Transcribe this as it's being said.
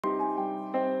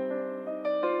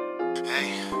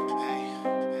Hey,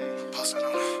 post it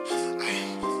on the, okay,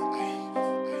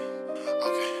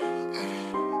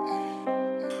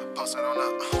 post it on the,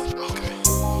 okay.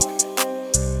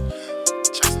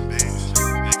 Chasing bands,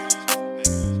 nigga.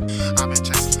 I've been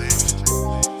chasing bands,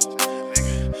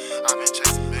 nigga. I've been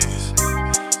chasing bands.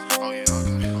 Oh yeah,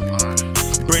 okay, alright.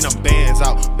 Bring them bands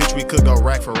out, bitch. We could go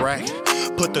rack for rack.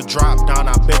 Put the drop down,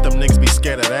 I bet them niggas be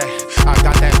scared of that. I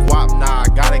got that guap, nah, I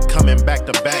got it coming back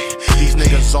to back. These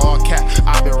niggas all cap,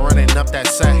 I been running up that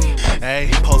sack. Hey,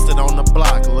 posted on the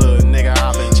block, little nigga,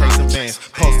 I been chasing bands.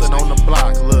 Posted on the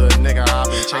block, little nigga, I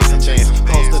been chasing bands.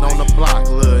 Posted on the block,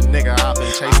 little nigga, I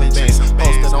been chasing bands.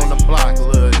 Posted on the block,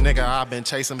 little nigga, I been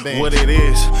chasing bands. What it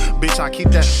is, bitch, I keep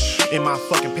that in my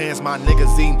fucking pants. My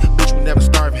niggas eating, bitch, we never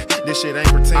starving. This shit ain't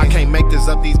pretend. I can't make this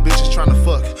up, these bitches tryna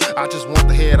fuck. I just want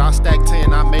the head, I stack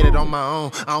 10, I made it on my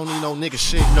own. I don't need no nigga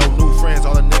shit, no new friends,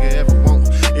 all a nigga ever want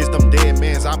is them dead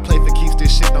mans. I play for keeps,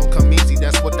 this shit don't come easy,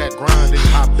 that's what that grind is.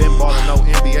 I been ballin' no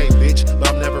NBA, bitch, but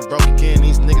I'm never broke again.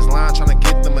 These niggas lying, tryna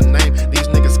get them a name. These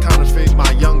niggas counterfeit,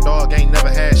 my young dog ain't never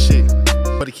had shit.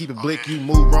 But he keep it blick, you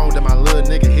move wrong, then my little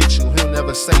nigga hit you. He'll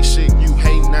never say shit, you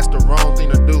hating, that's the wrong thing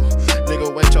to do.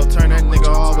 Nigga, wait your turn, that nigga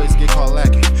always get caught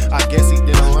lacking. I guess he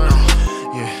didn't learn.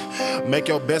 Yeah, make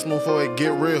your best move before it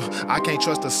get real. I can't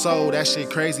trust a soul, that shit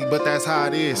crazy, but that's how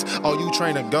it is. Oh, you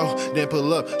train to go, then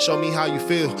pull up, show me how you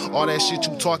feel. All that shit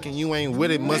you talking, you ain't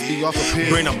with it, must be off a pill.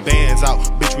 Bring them bands out,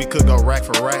 bitch, we could go rack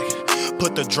for rack.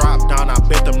 Put the drop down, I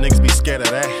bet them niggas be scared of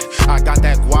that. I got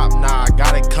that guap, nah, I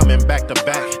got it coming back to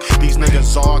back. These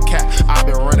niggas all cap, I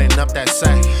been running up that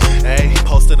sack. Hey,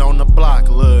 posted on the block,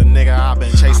 little nigga, I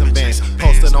been chasing bands.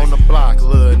 Posted on the block,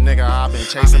 little nigga, I been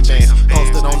chasing bands.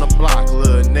 Posted on the block,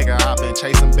 little nigga, I been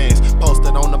chasing bands.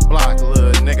 Posted on the block,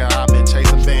 little nigga, I been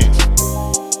chasing bands.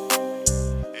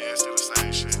 Yeah, it's still the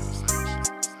same shit.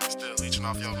 Still leeching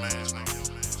off your mans, nigga.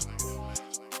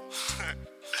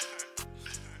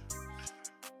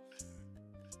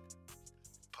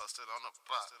 Posted on the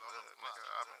block, nigga,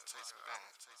 I've been chasing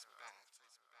bands.